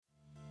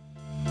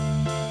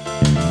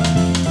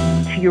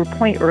your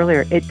point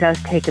earlier, it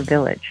does take a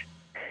village.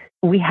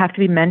 We have to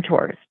be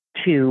mentors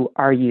to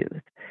our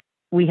youth.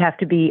 We have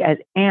to be as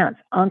aunts,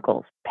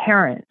 uncles,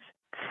 parents,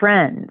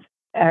 friends,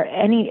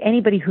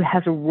 anybody who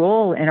has a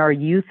role in our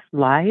youth's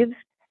lives.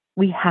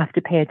 We have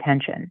to pay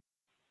attention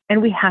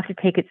and we have to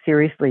take it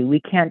seriously. We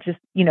can't just,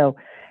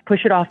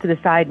 push it off to the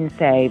side and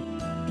say,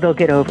 they'll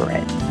get over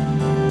it.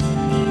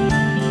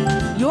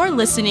 You're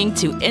listening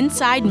to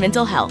Inside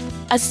Mental Health,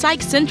 a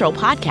Psych Central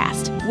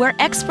podcast where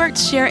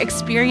experts share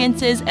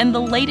experiences and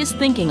the latest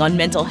thinking on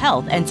mental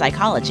health and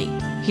psychology.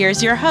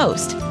 Here's your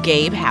host,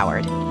 Gabe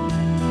Howard.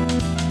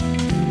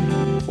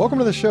 Welcome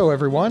to the show,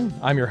 everyone.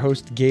 I'm your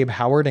host, Gabe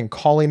Howard, and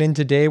calling in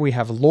today we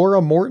have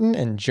Laura Morton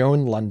and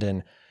Joan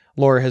Lunden.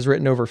 Laura has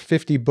written over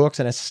 50 books,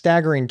 and a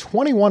staggering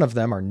 21 of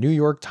them are New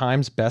York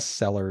Times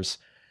bestsellers.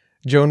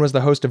 Joan was the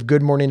host of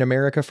Good Morning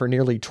America for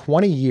nearly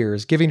 20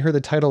 years, giving her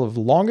the title of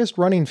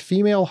longest-running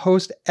female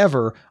host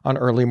ever on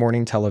early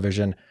morning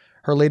television.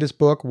 Her latest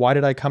book, Why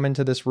Did I Come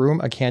Into This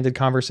Room? A Candid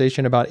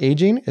Conversation About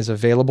Aging, is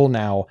available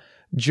now.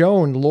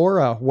 Joan,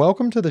 Laura,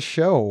 welcome to the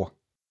show.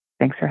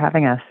 Thanks for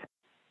having us.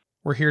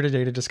 We're here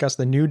today to discuss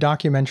the new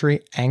documentary,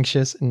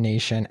 Anxious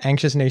Nation.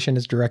 Anxious Nation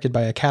is directed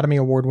by Academy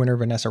Award winner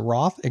Vanessa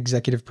Roth,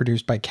 executive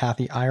produced by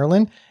Kathy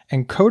Ireland,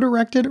 and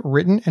co-directed,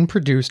 written, and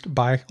produced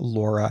by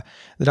Laura.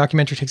 The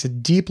documentary takes a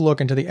deep look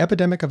into the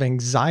epidemic of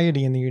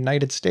anxiety in the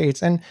United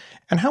States and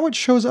how it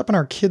shows up in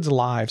our kids'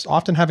 lives,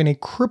 often having a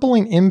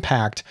crippling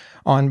impact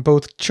on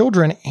both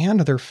children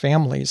and their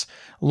families.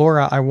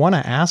 Laura, I want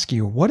to ask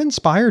you, what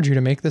inspired you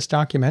to make this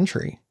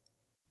documentary?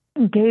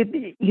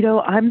 Gabe,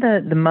 I'm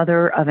the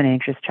mother of an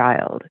anxious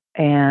child,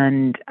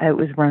 and it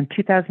was around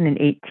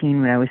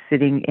 2018 when I was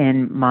sitting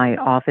in my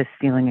office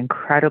feeling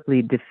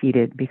incredibly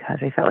defeated because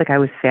I felt like I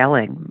was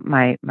failing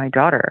my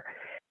daughter.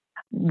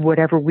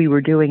 Whatever we were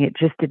doing, it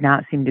just did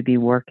not seem to be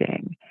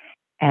working,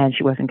 and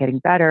she wasn't getting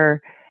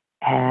better,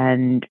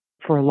 and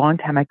for a long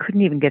time, I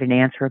couldn't even get an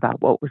answer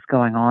about what was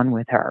going on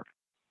with her.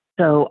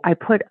 So I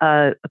put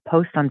a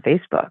post on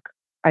Facebook.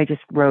 I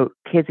just wrote,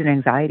 "Kids and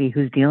anxiety,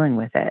 who's dealing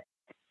with it?"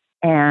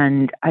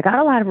 And I got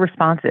a lot of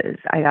responses.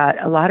 I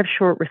got a lot of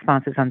short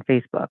responses on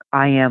Facebook.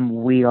 I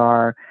am, we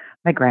are,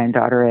 my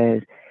granddaughter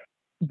is.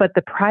 But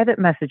the private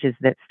messages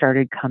that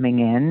started coming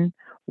in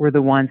were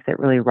the ones that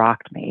really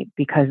rocked me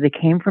because they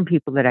came from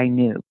people that I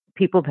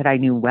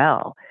knew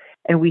well.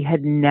 And we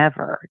had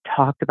never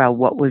talked about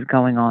what was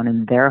going on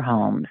in their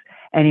homes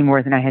any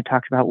more than I had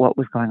talked about what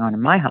was going on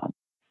in my home.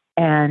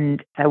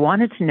 And I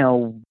wanted to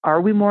know, are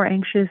we more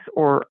anxious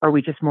or are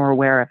we just more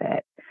aware of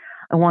it?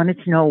 I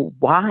wanted to know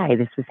why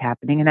this was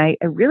happening, and I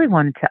really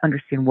wanted to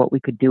understand what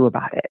we could do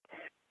about it.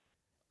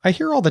 I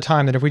hear all the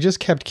time that if we just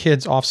kept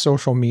kids off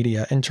social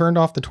media and turned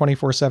off the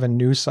 24/7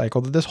 news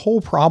cycle, that this whole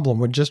problem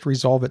would just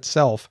resolve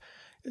itself.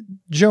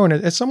 Joan,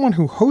 as someone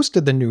who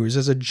hosted the news,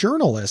 as a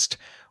journalist,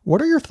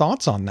 what are your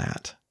thoughts on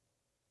that?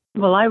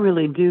 Well, I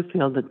really do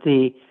feel that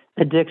the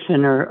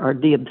addiction or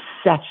the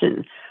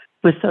obsession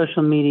with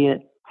social media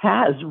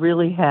has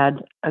really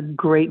had a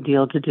great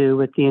deal to do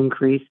with the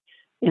increase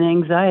in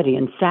anxiety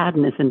and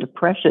sadness and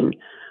depression.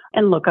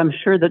 And look, I'm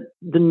sure that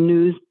the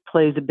news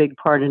plays a big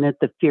part in it,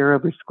 the fear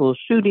over school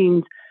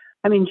shootings.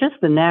 I mean, just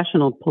the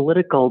national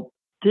political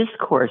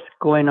discourse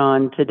going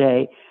on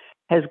today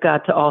has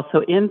got to also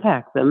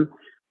impact them.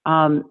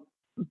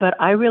 But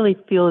I really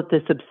feel that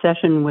this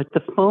obsession with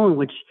the phone,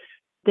 which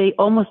they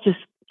almost just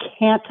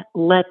can't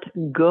let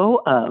go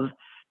of.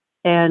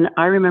 And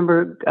I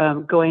remember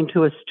going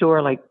to a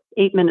store like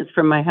 8 minutes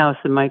from my house,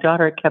 and my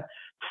daughter kept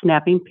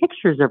snapping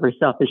pictures of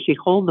herself, and she'd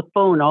hold the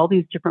phone all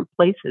these different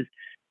places.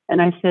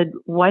 And I said,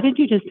 "Why did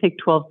you just take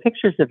 12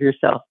 pictures of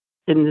yourself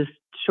in this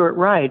short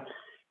ride?"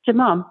 She said,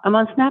 "Mom, I'm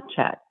on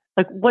Snapchat."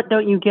 Like, what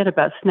don't you get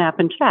about Snap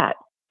and Chat?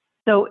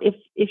 So if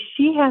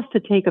she has to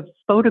take a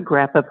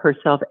photograph of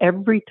herself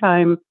every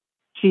time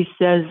she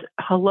says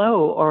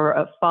hello or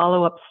a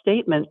follow-up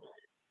statement,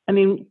 I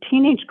mean,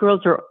 teenage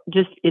girls are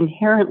just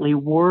inherently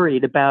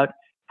worried about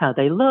how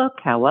they look,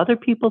 how other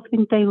people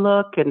think they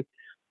look, and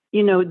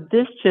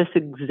this just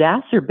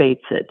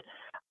exacerbates it.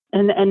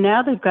 And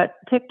now they've got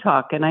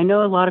TikTok. And I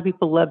know a lot of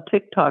people love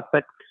TikTok,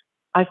 but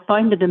I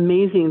find it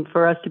amazing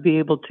for us to be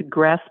able to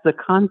grasp the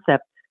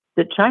concept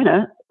that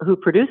China, who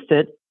produced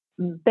it,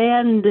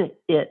 banned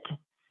it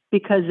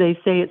because they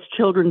say it's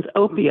children's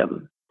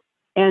opium.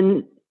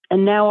 And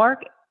now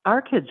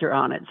our kids are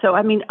on it. So,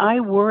 I mean,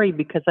 I worry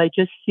because I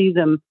just see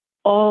them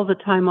all the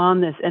time on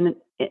this. And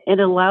it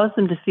allows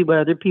them to see what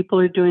other people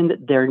are doing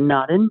that they're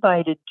not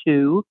invited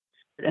to.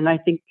 And I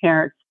think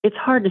parents, it's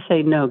hard to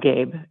say no,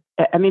 Gabe.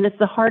 I mean, it's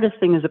the hardest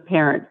thing as a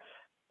parent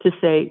to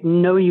say,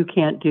 no, you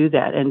can't do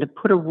that. And to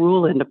put a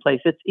rule into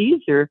place. It's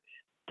easier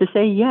to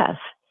say yes,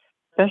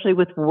 especially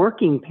with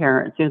working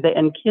parents.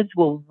 And kids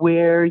will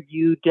wear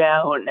you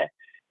down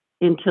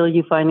until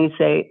you finally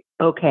say,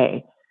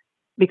 okay.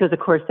 Because, of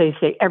course, they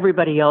say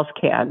everybody else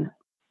can,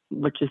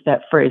 which is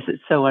that phrase that's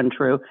so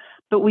untrue.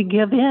 But we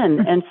give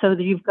in. And so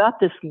you've got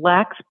this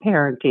lax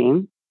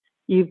parenting.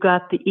 You've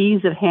got the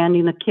ease of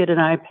handing the kid an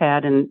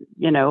iPad and,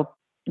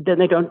 then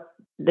they don't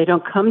They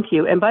don't come to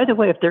you. And by the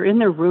way, if they're in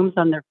their rooms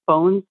on their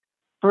phones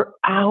for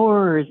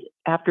hours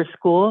after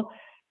school,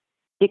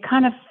 it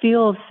kind of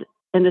feels,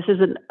 and this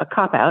isn't a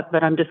cop-out,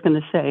 but I'm just going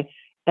to say,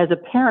 as a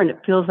parent, it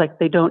feels like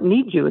they don't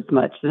need you as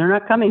much. They're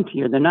not coming to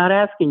you. They're not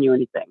asking you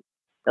anything.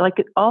 Like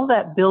all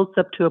that builds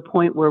up to a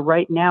point where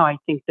right now I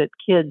think that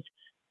kids,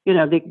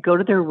 they go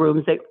to their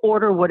rooms, they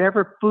order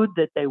whatever food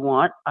that they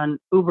want on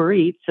Uber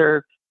Eats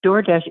or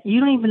DoorDash. You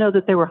don't even know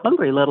that they were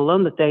hungry, let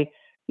alone that they,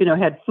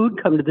 had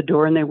food come to the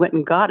door and they went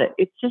and got it.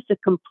 It's just a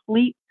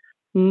complete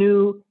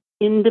new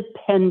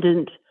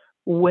independent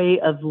way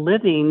of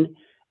living.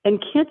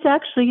 And kids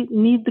actually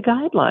need the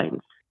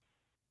guidelines.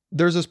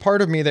 There's this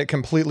part of me that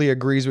completely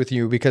agrees with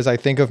you because I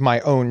think of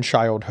my own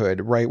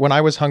childhood, right? When I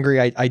was hungry,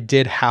 I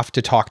did have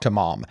to talk to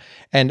mom.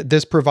 And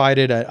this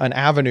provided an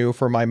avenue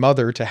for my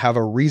mother to have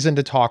a reason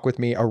to talk with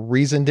me, a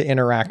reason to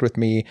interact with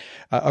me,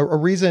 a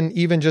reason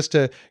even just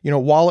to,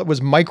 while it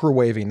was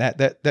microwaving,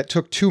 that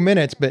took 2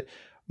 minutes, but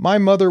my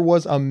mother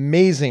was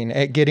amazing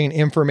at getting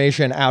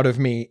information out of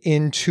me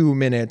in 2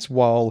 minutes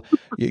while,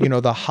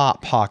 the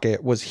hot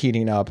pocket was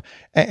heating up.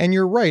 And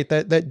you're right,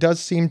 that does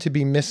seem to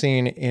be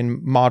missing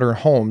in modern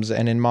homes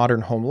and in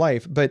modern home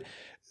life. But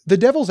the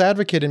devil's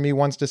advocate in me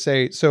wants to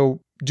say, so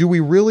do we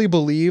really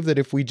believe that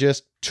if we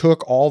just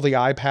took all the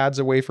iPads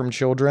away from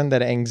children,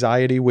 that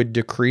anxiety would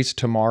decrease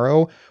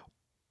tomorrow?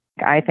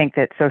 I think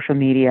that social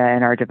media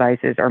and our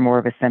devices are more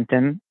of a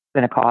symptom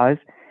than a cause.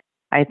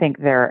 I think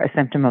they're a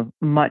symptom of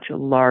much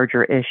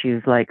larger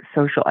issues like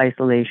social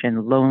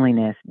isolation,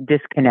 loneliness,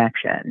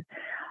 disconnection.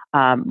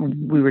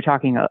 We were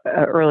talking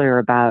earlier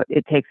about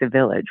it takes a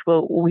village.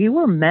 Well, we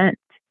were meant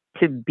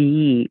to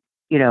be,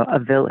 a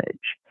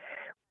village.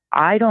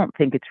 I don't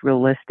think it's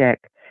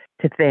realistic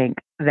to think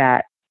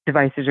that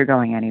devices are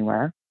going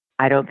anywhere.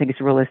 I don't think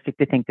it's realistic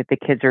to think that the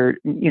kids are,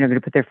 going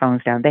to put their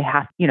phones down. They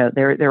have,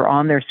 they're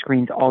on their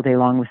screens all day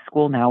long with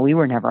school now. We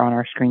were never on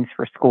our screens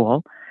for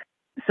school.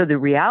 So the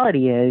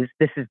reality is,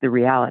 this is the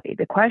reality.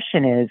 The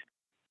question is,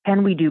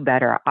 can we do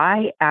better?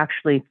 I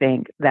actually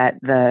think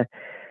that the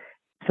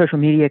social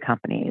media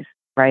companies,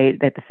 right,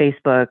 that the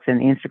Facebooks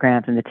and the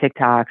Instagrams and the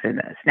TikToks and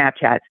the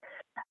Snapchats,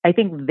 I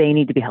think they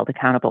need to be held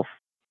accountable.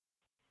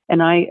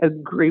 And I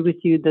agree with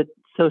you that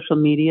social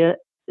media,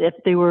 if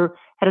they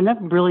had enough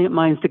brilliant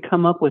minds to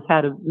come up with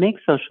how to make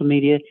social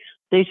media,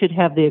 they should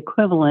have the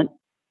equivalent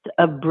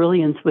of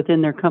brilliance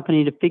within their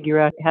company to figure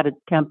out how to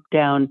tamp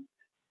down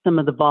some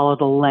of the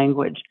volatile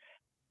language.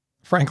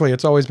 Frankly,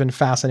 it's always been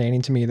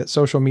fascinating to me that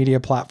social media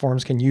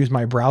platforms can use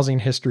my browsing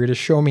history to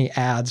show me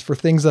ads for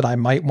things that I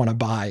might want to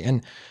buy.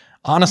 And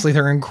honestly,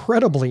 they're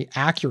incredibly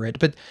accurate.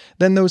 But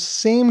then those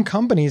same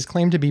companies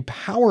claim to be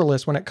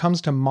powerless when it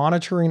comes to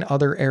monitoring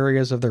other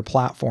areas of their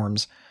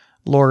platforms.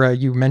 Laura,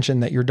 you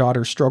mentioned that your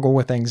daughter's struggle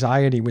with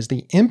anxiety was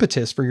the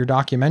impetus for your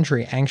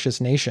documentary,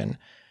 Anxious Nation.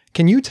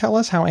 Can you tell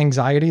us how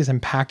anxiety has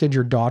impacted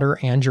your daughter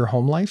and your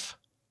home life?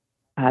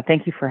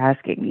 Thank you for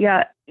asking.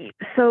 Yeah,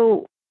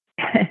 so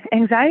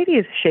anxiety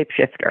is a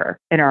shapeshifter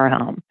in our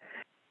home.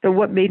 So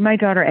what made my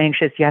daughter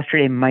anxious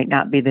yesterday might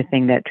not be the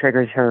thing that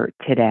triggers her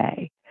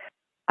today.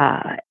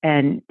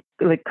 And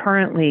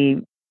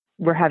currently,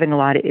 we're having a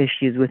lot of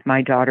issues with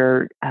my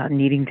daughter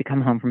needing to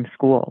come home from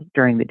school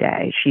during the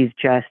day. She's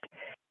just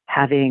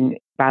having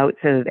bouts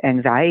of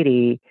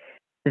anxiety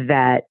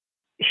that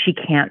she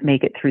can't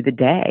make it through the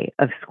day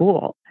of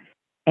school.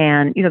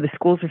 And, the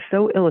schools are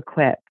so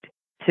ill-equipped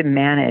to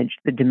manage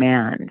the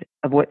demand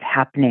of what's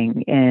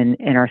happening in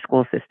our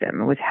school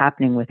system, what's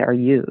happening with our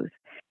youth.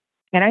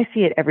 And I see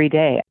it every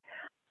day.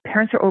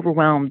 Parents are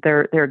overwhelmed.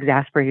 They're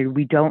exasperated.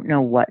 We don't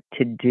know what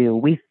to do.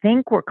 We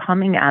think we're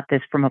coming at this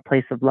from a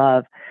place of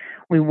love.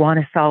 We want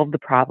to solve the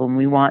problem.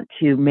 We want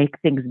to make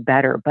things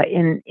better. But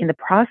in the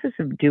process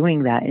of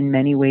doing that, in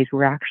many ways,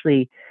 we're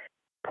actually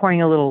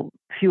pouring a little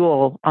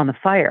fuel on the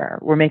fire.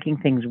 We're making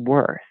things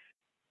worse.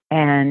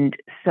 And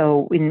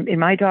so in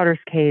my daughter's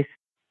case,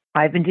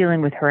 I've been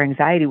dealing with her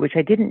anxiety, which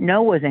I didn't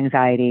know was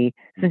anxiety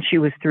since she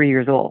was 3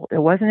 years old. It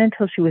wasn't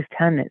until she was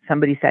 10 that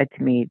somebody said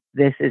to me,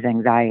 this is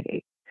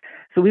anxiety.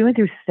 So we went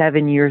through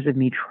 7 years of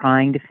me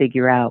trying to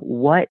figure out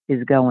what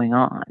is going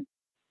on.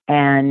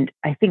 And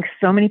I think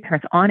so many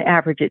parents, on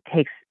average, it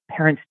takes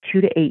parents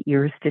 2 to 8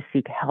 years to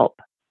seek help.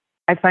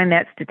 I find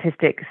that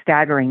statistic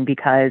staggering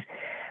because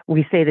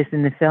we say this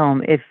in the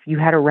film, if you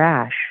had a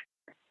rash,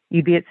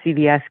 you'd be at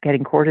CVS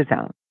getting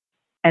cortisone.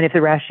 And if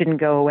the rash didn't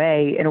go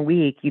away in a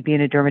week, you'd be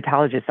in a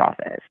dermatologist's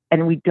office.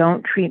 And we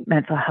don't treat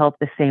mental health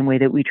the same way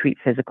that we treat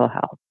physical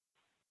health.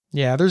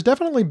 Yeah, there's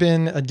definitely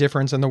been a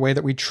difference in the way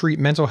that we treat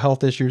mental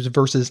health issues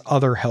versus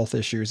other health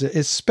issues,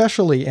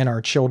 especially in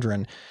our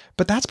children.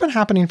 But that's been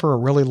happening for a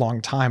really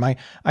long time.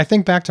 I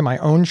think back to my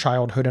own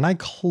childhood, and I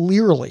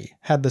clearly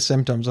had the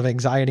symptoms of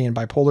anxiety and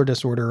bipolar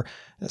disorder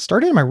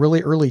starting in my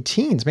really early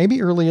teens,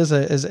 maybe early as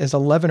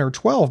 11 or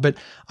 12. But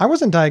I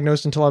wasn't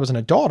diagnosed until I was an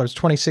adult. I was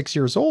 26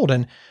 years old.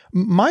 And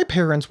my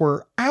parents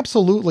were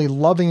absolutely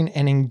loving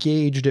and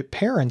engaged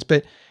parents,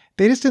 but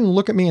They just didn't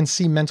look at me and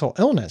see mental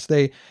illness.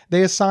 They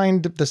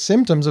assigned the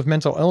symptoms of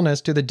mental illness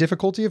to the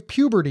difficulty of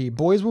puberty,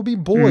 boys will be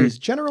boys,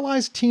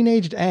 generalized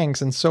teenage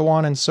angst, and so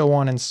on and so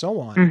on and so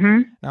on.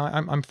 Mm-hmm. Now,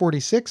 I'm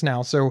 46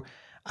 now, so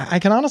I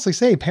can honestly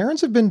say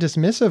parents have been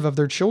dismissive of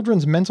their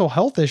children's mental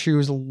health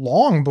issues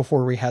long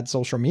before we had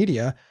social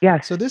media.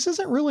 Yes. So this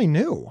isn't really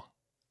new.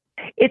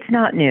 It's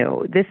not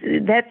new.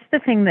 That's the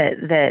thing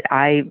that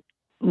I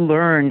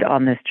learned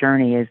on this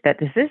journey, is that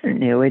this isn't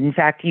new. In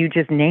fact, you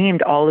just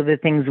named all of the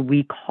things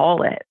we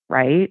call it,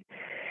 right?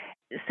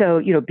 So,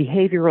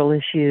 behavioral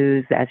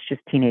issues, that's just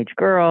teenage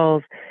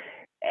girls.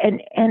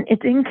 And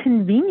it's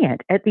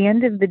inconvenient. At the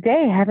end of the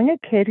day, having a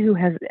kid who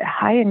has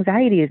high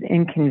anxiety is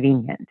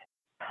inconvenient.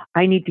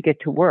 I need to get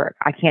to work.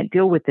 I can't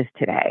deal with this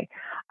today.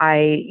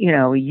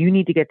 You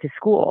need to get to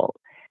school.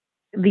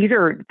 These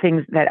are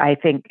things that I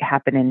think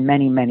happen in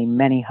many, many,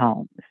 many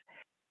homes.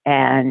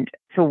 And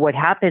so what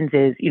happens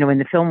is, in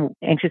the film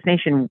Anxious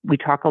Nation, we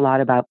talk a lot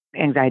about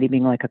anxiety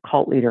being like a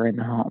cult leader in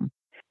the home.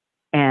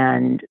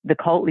 And the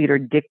cult leader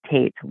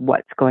dictates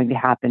what's going to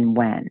happen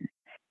when.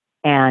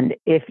 And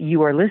if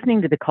you are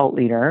listening to the cult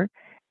leader,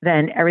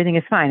 then everything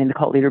is fine, and the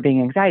cult leader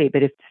being anxiety.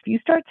 But if you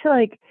start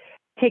to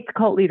take the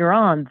cult leader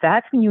on,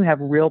 that's when you have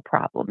real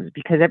problems,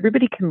 because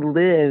everybody can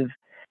live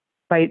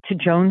to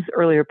Joan's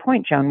earlier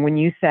point, Joan, when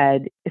you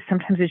said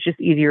sometimes it's just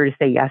easier to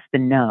say yes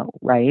than no,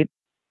 right?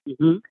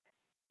 Mm-hmm.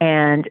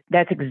 And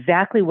that's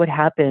exactly what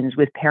happens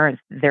with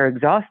parents. They're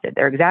exhausted.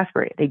 They're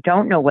exasperated. They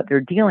don't know what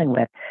they're dealing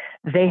with.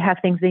 They have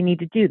things they need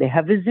to do. They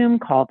have a Zoom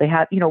call. They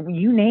have,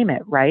 you name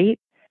it, right?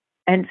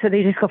 And so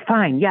they just go,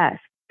 fine, yes,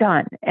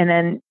 done. And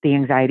then the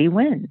anxiety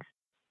wins.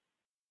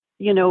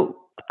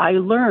 I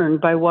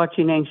learned by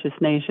watching Anxious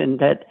Nation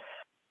that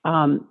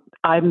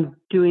I'm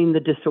doing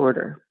the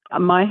disorder.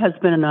 My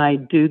husband and I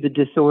do the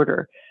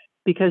disorder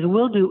because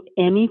we'll do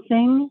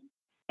anything,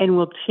 and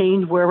we'll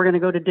change where we're going to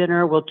go to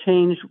dinner. We'll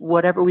change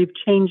whatever. We've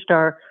changed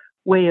our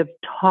way of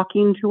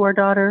talking to our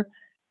daughter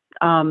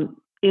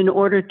in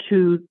order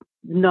to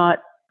not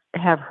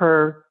have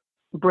her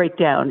break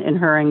down in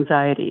her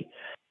anxiety.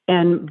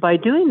 And by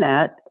doing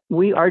that,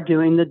 we are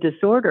doing the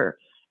disorder.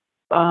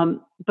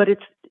 But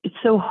it's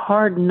so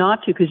hard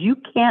not to, because you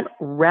can't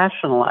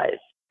rationalize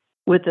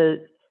with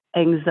an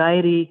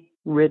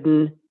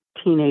anxiety-ridden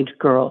teenage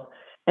girl.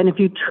 And if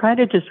you try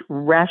to just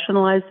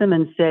rationalize them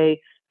and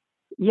say,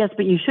 yes,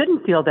 but you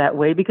shouldn't feel that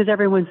way because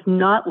everyone's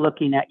not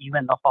looking at you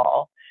in the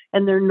hall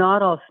and they're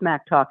not all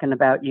smack talking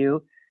about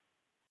you,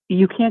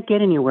 you can't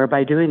get anywhere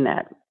by doing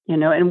that.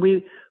 And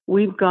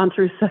we've gone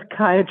through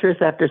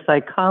psychiatrists after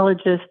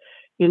psychologists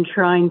in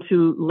trying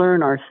to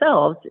learn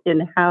ourselves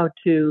in how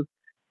to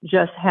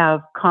just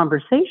have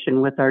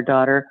conversation with our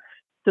daughter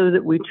so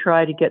that we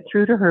try to get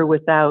through to her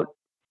without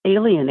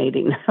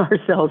alienating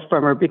ourselves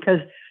from her. Because,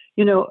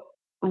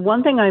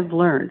 one thing I've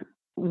learned,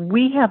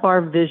 we have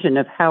our vision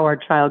of how our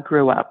child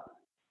grew up.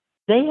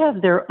 They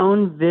have their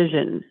own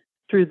vision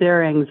through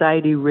their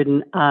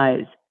anxiety-ridden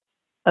eyes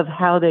of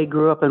how they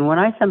grew up. And when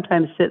I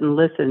sometimes sit and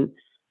listen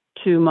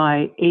to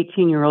my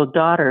 18-year-old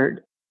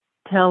daughter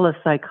tell a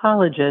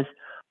psychologist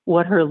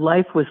what her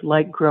life was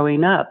like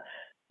growing up,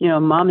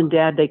 mom and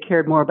dad, they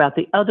cared more about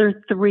the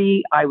other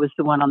three. I was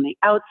the one on the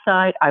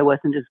outside. I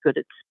wasn't as good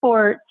at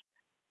sports.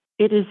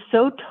 It is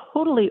so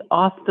totally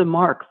off the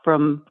mark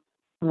from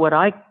what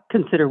I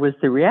consider was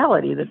the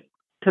reality that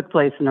took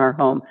place in our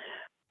home.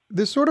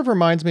 This sort of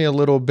reminds me a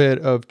little bit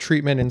of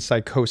treatment in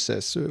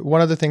psychosis.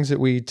 One of the things that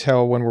we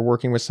tell when we're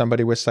working with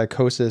somebody with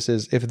psychosis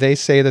is if they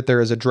say that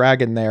there is a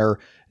dragon there,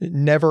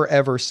 never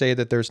ever say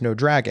that there's no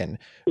dragon.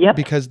 Yep.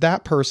 Because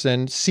that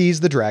person sees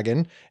the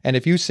dragon. And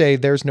if you say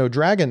there's no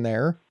dragon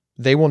there,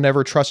 they will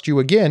never trust you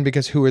again,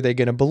 because who are they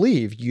going to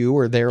believe, you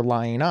or their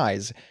lying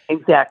eyes?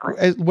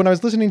 Exactly. When I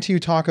was listening to you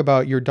talk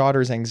about your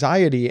daughter's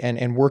anxiety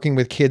and working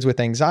with kids with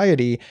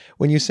anxiety,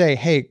 when you say,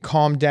 hey,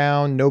 calm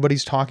down,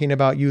 nobody's talking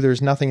about you,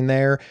 there's nothing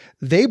there,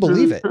 they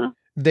believe it.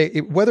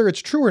 Whether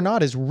it's true or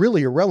not is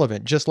really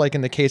irrelevant. Just like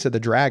in the case of the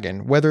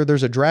dragon, whether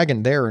there's a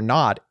dragon there or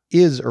not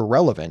is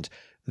irrelevant.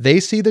 They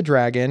see the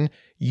dragon.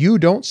 You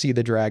don't see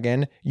the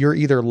dragon. You're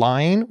either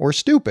lying or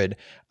stupid.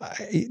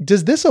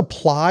 Does this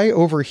apply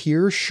over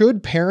here?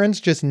 Should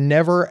parents just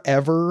never,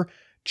 ever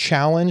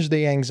challenge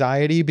the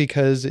anxiety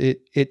because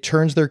it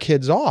turns their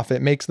kids off?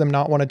 It makes them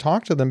not want to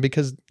talk to them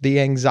because the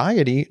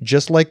anxiety,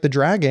 just like the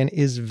dragon,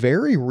 is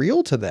very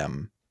real to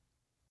them.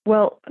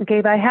 Well,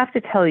 Gabe, I have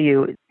to tell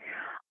you,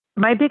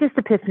 my biggest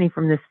epiphany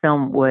from this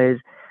film was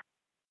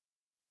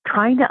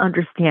trying to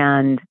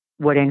understand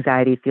what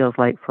anxiety feels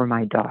like for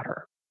my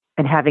daughter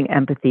and having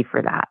empathy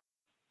for that.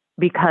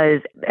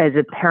 Because as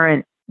a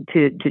parent,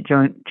 to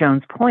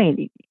Joan's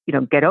point,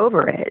 get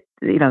over it.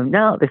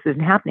 No, this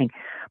isn't happening.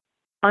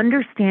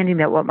 Understanding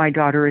that what my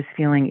daughter is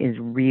feeling is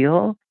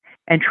real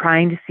and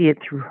trying to see it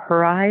through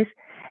her eyes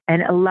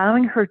and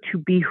allowing her to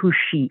be who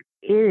she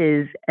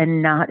is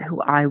and not who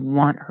I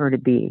want her to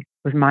be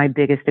was my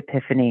biggest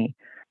epiphany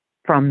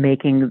from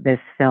making this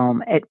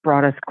film. It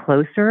brought us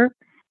closer.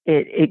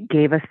 It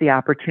gave us the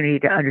opportunity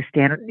to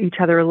understand each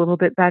other a little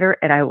bit better.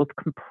 And I will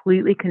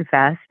completely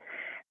confess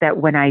that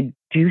when I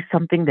do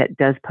something that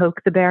does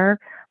poke the bear,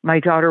 my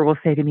daughter will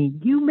say to me,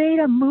 "You made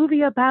a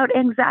movie about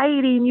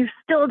anxiety and you're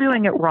still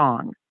doing it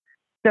wrong."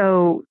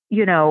 So,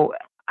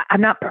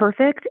 I'm not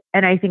perfect.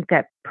 And I think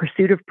that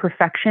pursuit of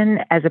perfection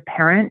as a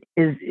parent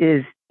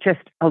is just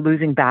a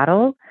losing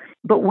battle,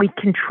 but we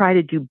can try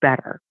to do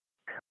better.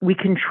 We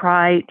can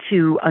try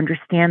to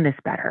understand this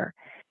better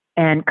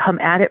and come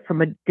at it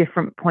from a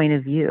different point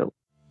of view.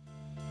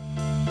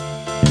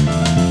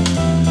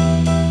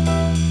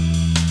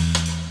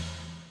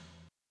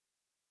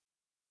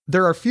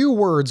 There are few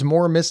words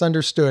more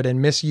misunderstood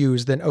and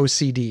misused than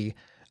OCD.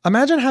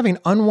 Imagine having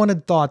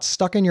unwanted thoughts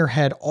stuck in your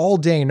head all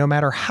day, no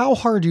matter how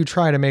hard you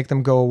try to make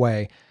them go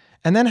away,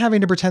 and then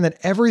having to pretend that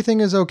everything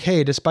is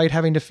okay despite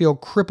having to feel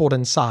crippled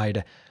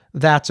inside.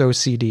 That's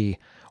OCD.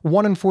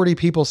 1 in 40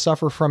 people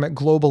suffer from it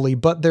globally,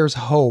 but there's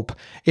hope.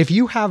 If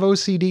you have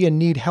OCD and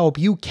need help,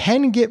 you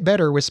can get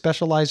better with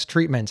specialized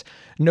treatment.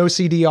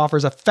 NoCD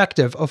offers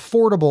effective,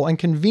 affordable, and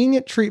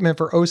convenient treatment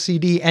for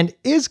OCD and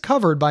is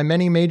covered by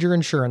many major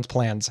insurance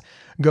plans.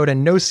 Go to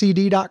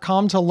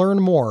nocd.com to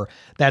learn more.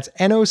 That's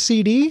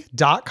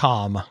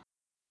nocd.com.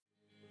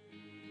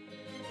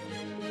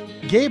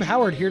 Gabe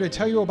Howard here to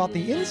tell you about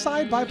the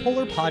Inside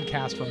Bipolar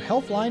podcast from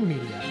Healthline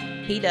Media.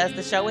 He does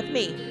the show with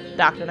me,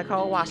 Dr.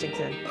 Nicole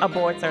Washington, a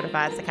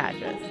board-certified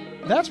psychiatrist.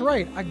 That's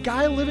right, a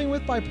guy living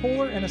with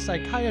bipolar and a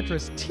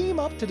psychiatrist team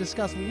up to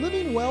discuss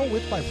living well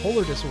with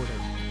bipolar disorder.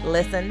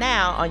 Listen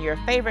now on your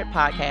favorite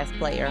podcast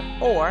player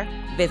or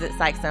visit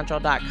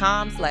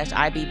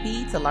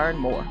psychcentral.com/IBP to learn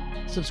more.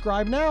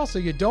 Subscribe now so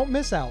you don't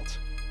miss out.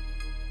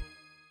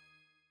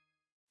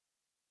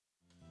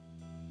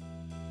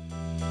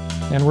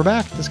 And we're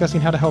back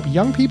discussing how to help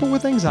young people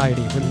with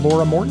anxiety with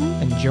Laura Morton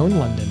and Joan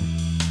Lunden.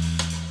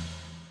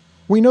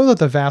 We know that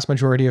the vast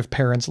majority of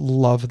parents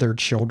love their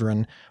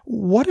children.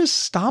 What is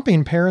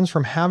stopping parents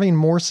from having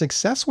more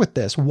success with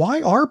this?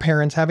 Why are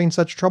parents having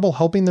such trouble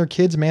helping their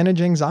kids manage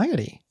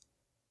anxiety?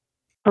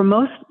 For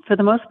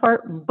the most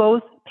part,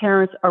 both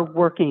parents are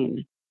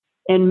working,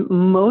 and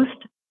most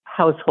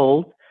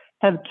households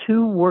have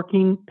two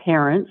working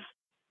parents,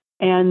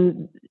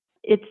 and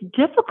it's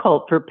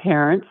difficult for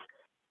parents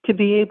to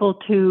be able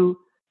to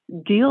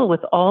deal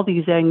with all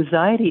these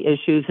anxiety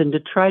issues and to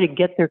try to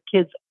get their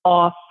kids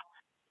off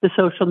the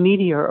social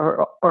media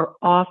or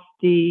off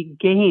the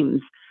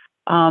games.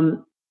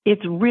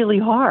 It's really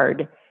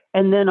hard.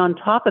 And then on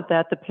top of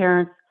that, the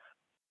parents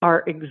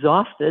are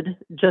exhausted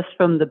just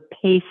from the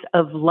pace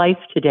of life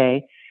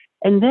today.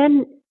 And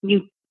then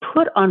you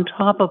put on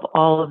top of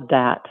all of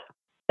that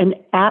an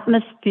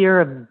atmosphere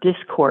of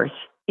discourse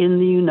in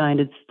the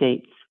United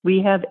States.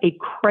 We have a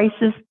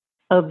crisis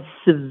of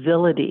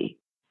civility.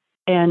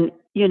 And,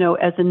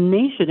 as a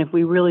nation, if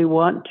we really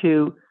want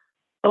to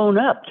own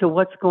up to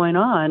what's going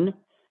on,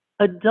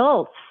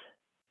 adults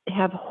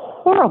have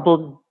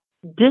horrible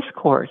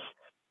discourse,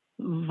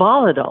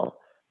 volatile,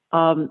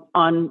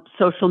 on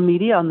social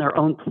media, on their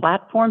own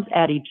platforms,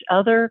 at each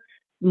other,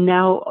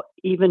 now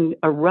even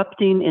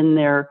erupting in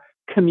their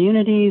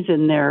communities,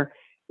 in their,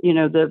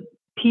 the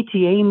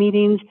PTA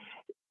meetings,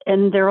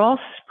 and they're all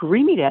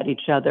screaming at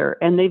each other,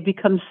 and they've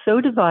become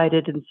so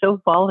divided and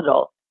so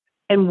volatile.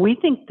 And we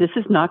think this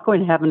is not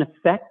going to have an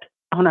effect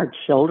on our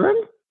children.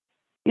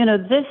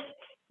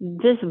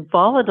 This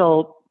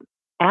volatile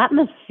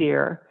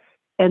atmosphere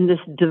and this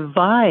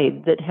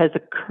divide that has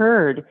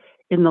occurred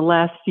in the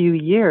last few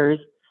years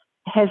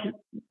has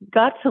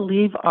got to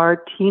leave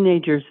our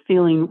teenagers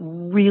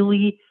feeling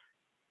really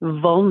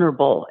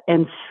vulnerable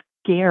and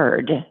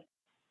scared.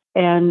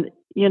 And,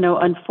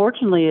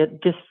 unfortunately,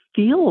 it just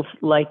feels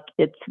like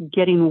it's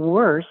getting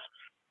worse,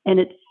 and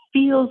it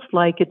feels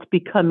like it's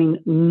becoming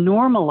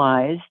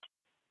normalized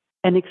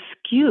and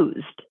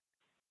excused.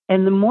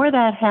 And the more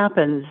that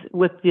happens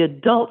with the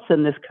adults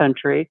in this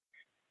country,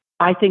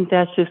 I think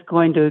that's just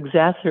going to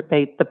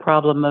exacerbate the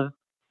problem of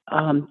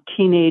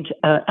teenage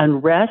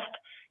unrest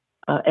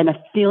and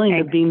a feeling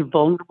of being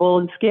vulnerable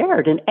and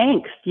scared and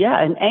angst. Yeah,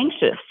 and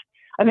anxious.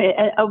 I mean,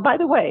 by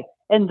the way,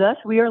 and thus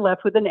we are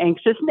left with an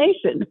anxious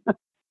nation.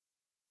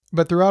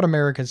 But throughout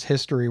America's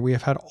history, we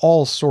have had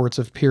all sorts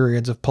of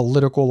periods of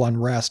political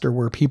unrest or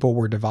where people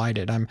were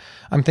divided. I'm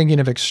thinking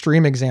of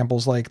extreme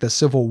examples like the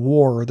Civil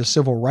War or the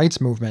Civil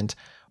Rights Movement.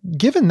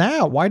 Given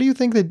that, why do you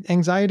think that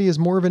anxiety is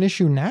more of an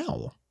issue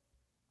now?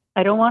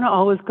 I don't want to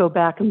always go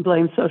back and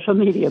blame social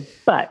media,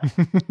 but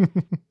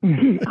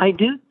I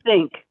do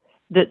think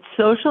that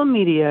social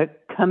media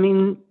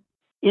coming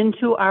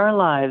into our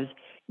lives,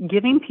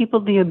 giving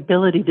people the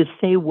ability to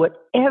say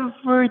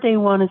whatever they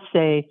want to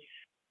say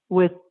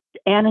with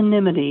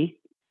anonymity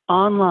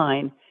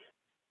online,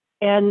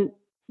 and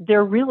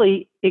they're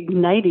really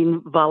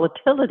igniting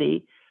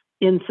volatility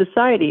in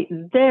society.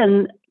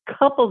 Then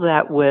couple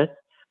that with,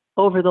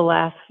 over the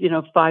last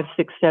 5,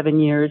 6, 7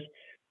 years,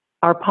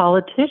 our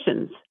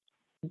politicians,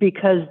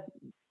 because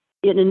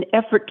in an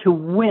effort to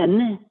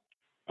win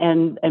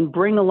and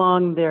bring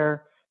along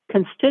their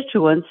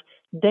constituents,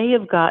 they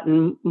have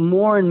gotten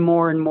more and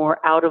more and more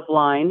out of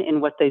line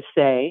in what they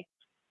say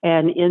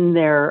and in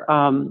their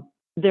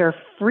their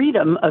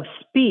freedom of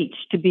speech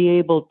to be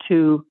able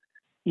to,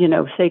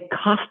 say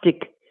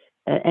caustic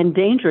and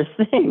dangerous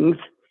things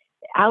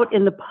out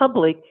in the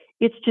public,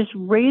 it's just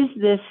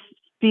raised this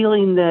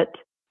feeling that,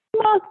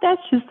 well,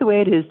 that's just the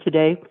way it is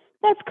today.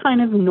 That's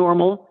kind of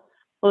normal.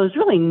 Well, there's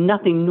really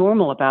nothing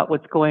normal about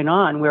what's going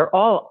on. We're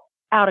all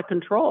out of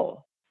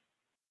control.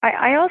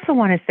 I also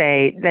want to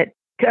say that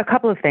a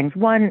couple of things.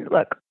 One,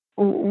 look,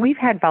 we've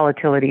had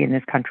volatility in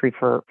this country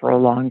for a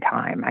long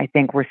time. I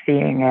think we're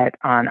seeing it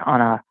on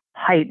a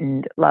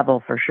heightened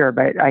level for sure,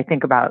 but I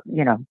think about,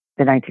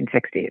 the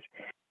 1960s.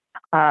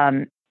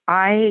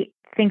 I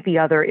think the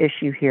other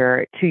issue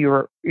here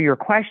to your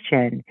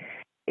question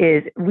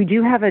is we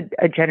do have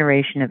a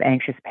generation of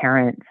anxious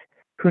parents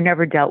who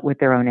never dealt with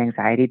their own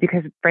anxiety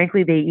because,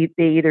 frankly,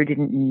 they either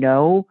didn't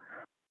know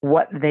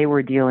what they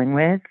were dealing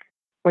with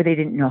or they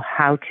didn't know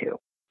how to,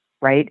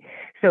 right?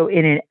 So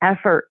in an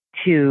effort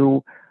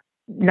to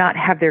not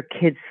have their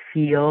kids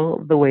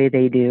feel the way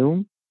they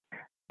do,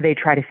 they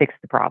try to fix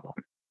the problem.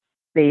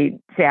 They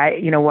say,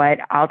 you know what,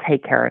 I'll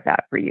take care of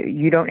that for you.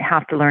 You don't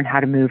have to learn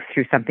how to move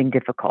through something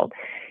difficult.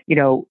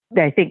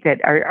 I think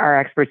that our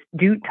experts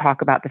do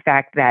talk about the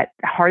fact that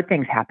hard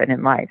things happen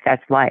in life.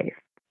 That's life,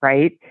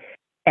 right?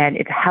 And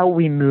it's how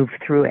we move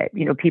through it.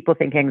 People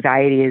think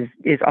anxiety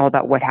is all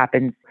about what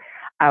happens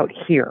out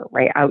here,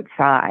 right,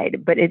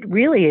 outside. But it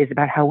really is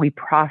about how we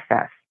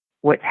process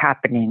what's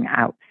happening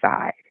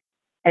outside.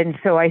 And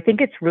so I think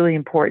it's really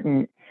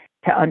important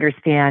to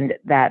understand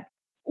that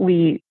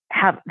we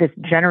have this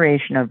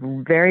generation of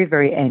very,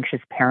 very anxious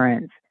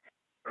parents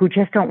who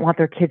just don't want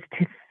their kids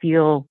to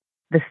feel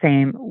the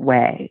same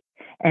way.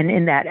 And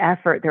in that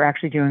effort, they're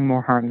actually doing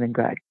more harm than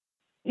good.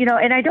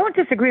 And I don't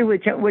disagree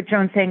with what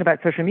Joan's saying about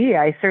social media.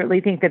 I certainly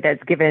think that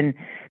that's given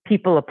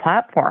people a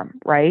platform,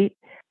 right?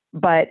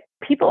 But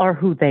people are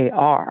who they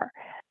are.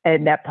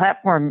 And that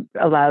platform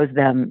allows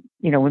them,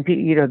 when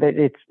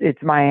that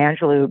it's Maya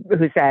Angelou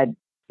who said,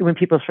 when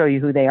people show you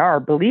who they are,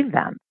 believe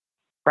them.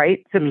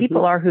 Right? So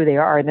people are who they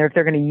are. And if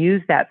they're going to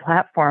use that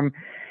platform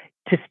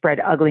to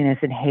spread ugliness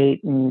and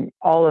hate and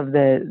all of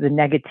the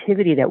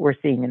negativity that we're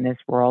seeing in this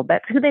world,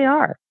 that's who they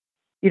are.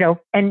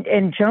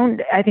 And Joan,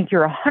 I think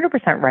you're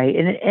 100% right.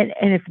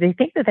 And if they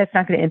think that that's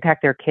not going to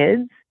impact their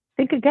kids,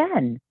 think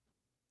again.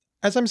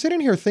 As I'm sitting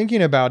here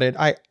thinking about it,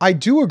 I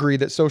do agree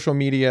that social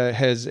media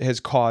has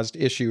caused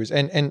issues.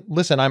 And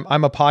listen,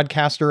 I'm a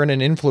podcaster and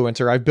an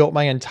influencer. I've built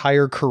my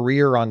entire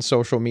career on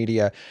social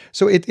media.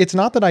 So it's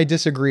not that I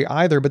disagree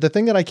either, but the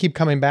thing that I keep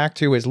coming back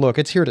to is, look,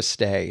 it's here to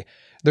stay.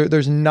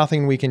 There's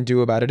nothing we can do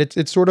about it.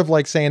 It's sort of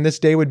like saying this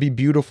day would be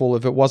beautiful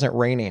if it wasn't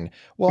raining.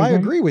 Well, I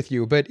agree with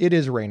you, but it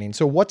is raining.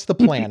 So what's the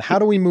plan? How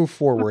do we move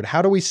forward?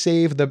 How do we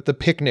save the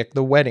picnic,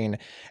 the wedding?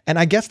 And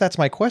I guess that's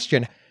my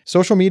question.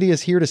 Social media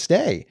is here to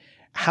stay.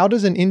 How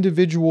does an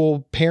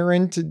individual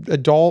parent,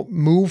 adult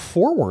move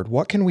forward?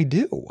 What can we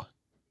do?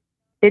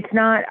 It's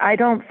not, I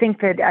think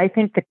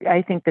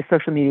the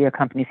social media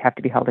companies have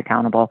to be held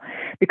accountable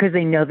because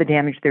they know the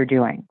damage they're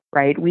doing,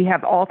 right? We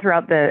have all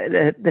throughout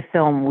the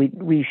film,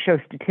 we show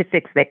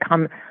statistics that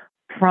come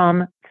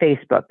from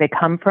Facebook, they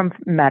come from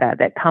Meta,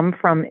 that come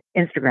from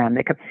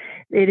Instagram,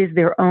 it is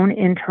their own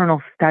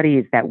internal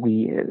studies that we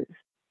use.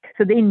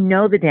 So they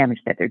know the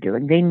damage that they're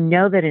doing. They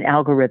know that an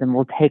algorithm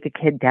will take a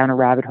kid down a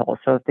rabbit hole.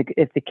 So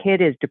if the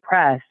kid is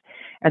depressed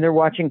and they're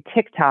watching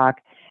TikTok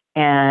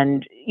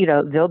and,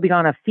 they'll be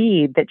on a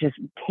feed that just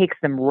takes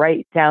them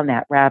right down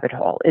that rabbit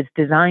hole. It's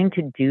designed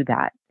to do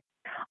that.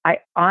 I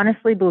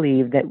honestly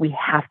believe that we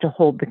have to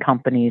hold the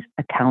companies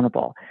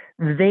accountable.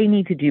 They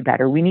need to do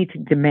better. We need to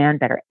demand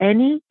better.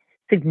 Any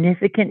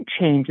significant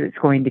change that's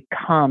going to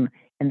come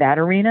in that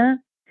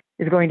arena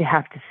is going to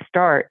have to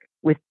start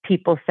with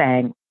people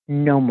saying,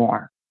 no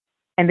more.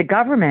 And the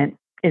government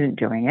isn't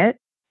doing it,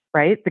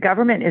 right? The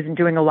government isn't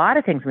doing a lot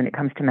of things when it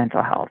comes to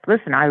mental health.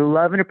 Listen, I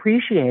love and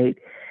appreciate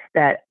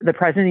that the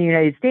President of the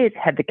United States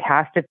had the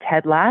cast of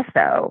Ted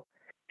Lasso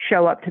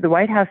show up to the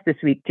White House this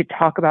week to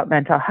talk about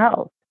mental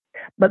health.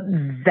 But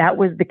that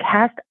was the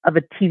cast of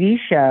a TV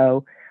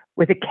show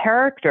with a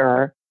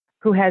character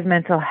who has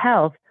mental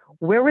health.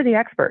 Where were the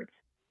experts?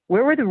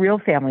 Where were the real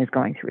families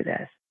going through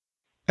this?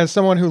 As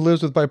someone who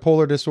lives with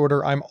bipolar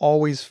disorder, I'm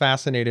always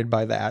fascinated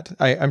by that.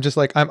 I'm just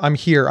like, I'm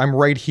here. I'm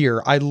right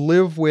here. I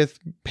live with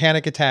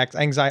panic attacks,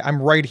 anxiety. I'm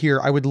right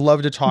here. I would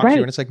love to talk to you.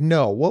 And it's like,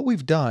 no, what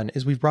we've done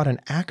is we've brought an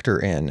actor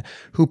in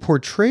who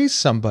portrays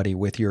somebody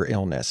with your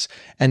illness,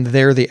 and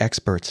they're the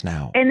experts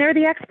now. And they're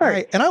the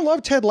experts. And I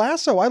love Ted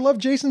Lasso. I love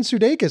Jason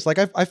Sudeikis. Like,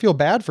 I feel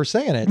bad for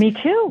saying it. Me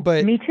too.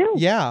 But me too.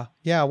 Yeah.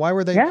 Why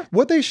were they? Yeah.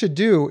 What they should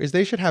do is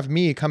they should have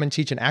me come and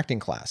teach an acting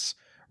class.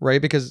 Right,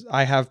 because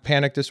I have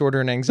panic disorder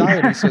and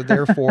anxiety, so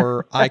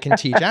therefore I can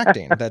teach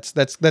acting.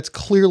 That's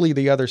clearly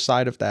the other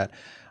side of that.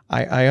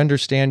 I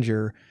understand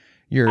your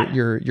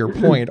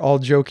point. All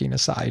joking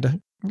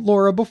aside,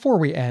 Laura, before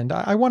we end,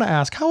 I want to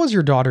ask, how is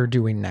your daughter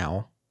doing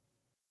now?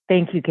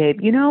 Thank you, Gabe.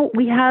 It's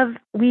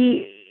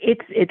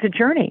a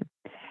journey,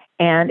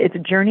 and it's a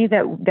journey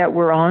that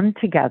we're on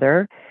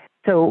together.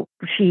 So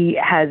she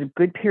has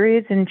good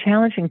periods and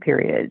challenging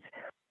periods.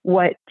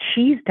 What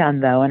she's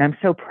done, though, and I'm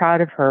so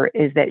proud of her,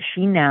 is that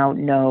she now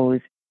knows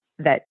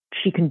that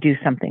she can do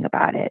something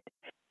about it.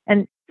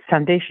 And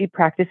some days she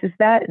practices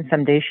that, and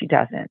some days she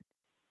doesn't.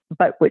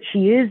 But what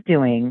she is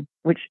doing,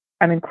 which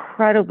I'm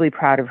incredibly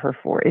proud of her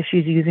for, is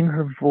she's using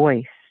her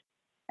voice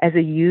as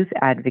a youth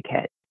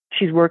advocate.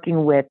 She's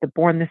working with the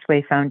Born This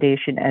Way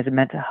Foundation as a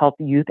mental health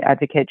youth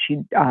advocate. She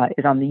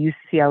is on the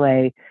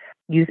UCLA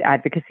Youth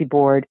Advocacy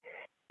Board,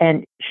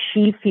 and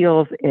she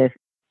feels if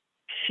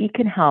she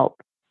can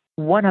help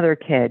one other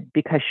kid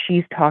because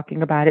she's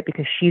talking about it,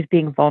 because she's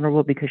being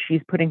vulnerable, because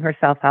she's putting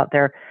herself out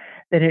there,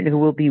 then it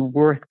will be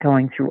worth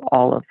going through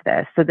all of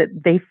this so that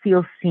they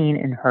feel seen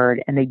and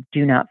heard and they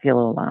do not feel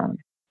alone.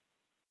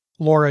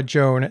 Laura,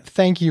 Joan,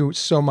 thank you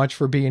so much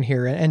for being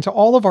here. And to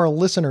all of our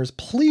listeners,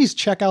 please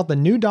check out the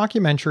new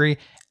documentary,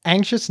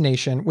 Anxious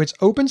Nation, which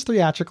opens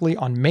theatrically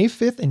on May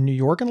 5th in New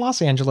York and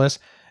Los Angeles,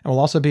 and will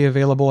also be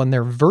available in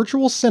their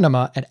virtual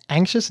cinema at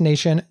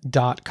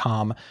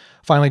anxiousnation.com.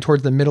 Finally,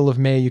 towards the middle of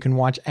May, you can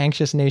watch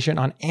Anxious Nation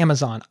on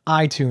Amazon,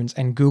 iTunes,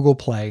 and Google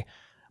Play.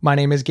 My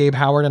name is Gabe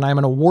Howard, and I'm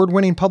an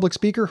award-winning public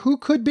speaker who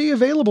could be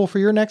available for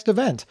your next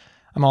event.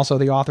 I'm also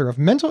the author of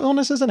Mental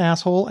Illness is an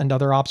Asshole and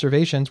Other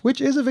Observations, which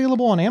is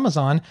available on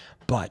Amazon,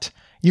 but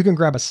you can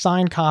grab a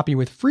signed copy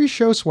with free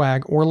show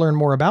swag or learn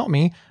more about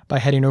me by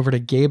heading over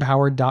to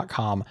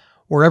gabehoward.com.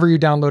 Wherever you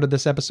downloaded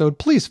this episode,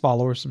 please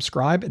follow or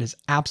subscribe. It is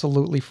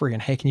absolutely free.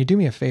 And hey, can you do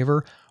me a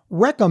favor?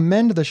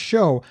 Recommend the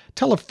show.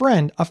 Tell a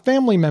friend, a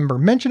family member,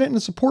 mention it in a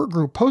support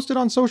group, post it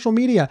on social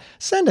media,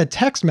 send a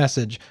text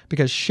message,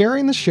 because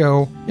sharing the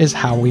show is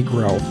how we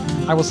grow.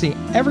 I will see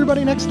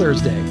everybody next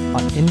Thursday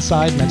on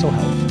Inside Mental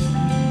Health.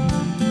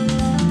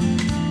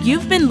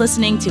 You've been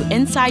listening to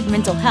Inside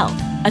Mental Health,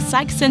 a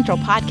Psych Central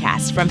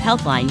podcast from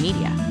Healthline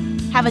Media.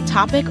 Have a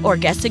topic or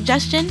guest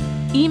suggestion?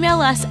 Email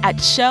us at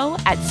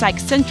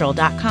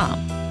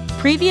show@psychcentral.com.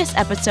 Previous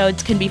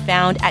episodes can be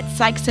found at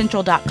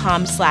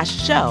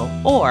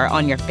psychcentral.com/show or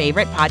on your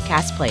favorite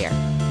podcast player.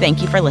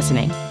 Thank you for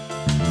listening.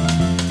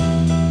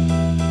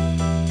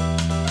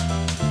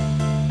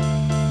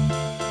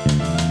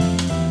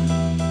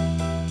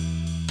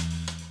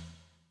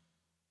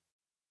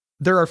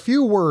 There are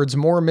few words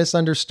more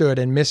misunderstood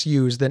and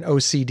misused than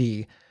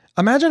OCD.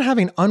 Imagine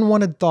having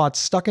unwanted thoughts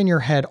stuck in your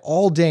head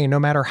all day, no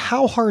matter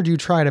how hard you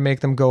try to make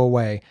them go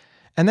away,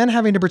 and then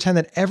having to pretend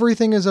that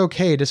everything is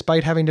okay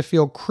despite having to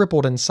feel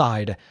crippled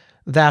inside.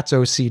 That's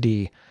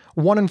OCD.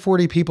 1 in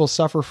 40 people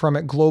suffer from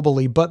it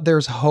globally, but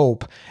there's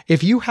hope.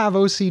 If you have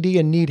OCD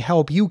and need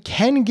help, you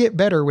can get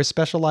better with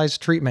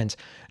specialized treatment.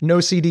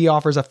 NoCD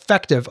offers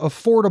effective,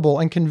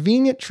 affordable, and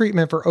convenient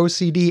treatment for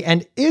OCD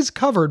and is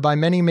covered by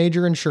many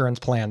major insurance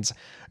plans.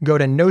 Go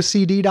to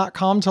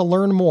nocd.com to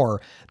learn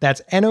more.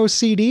 That's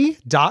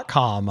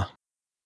nocd.com.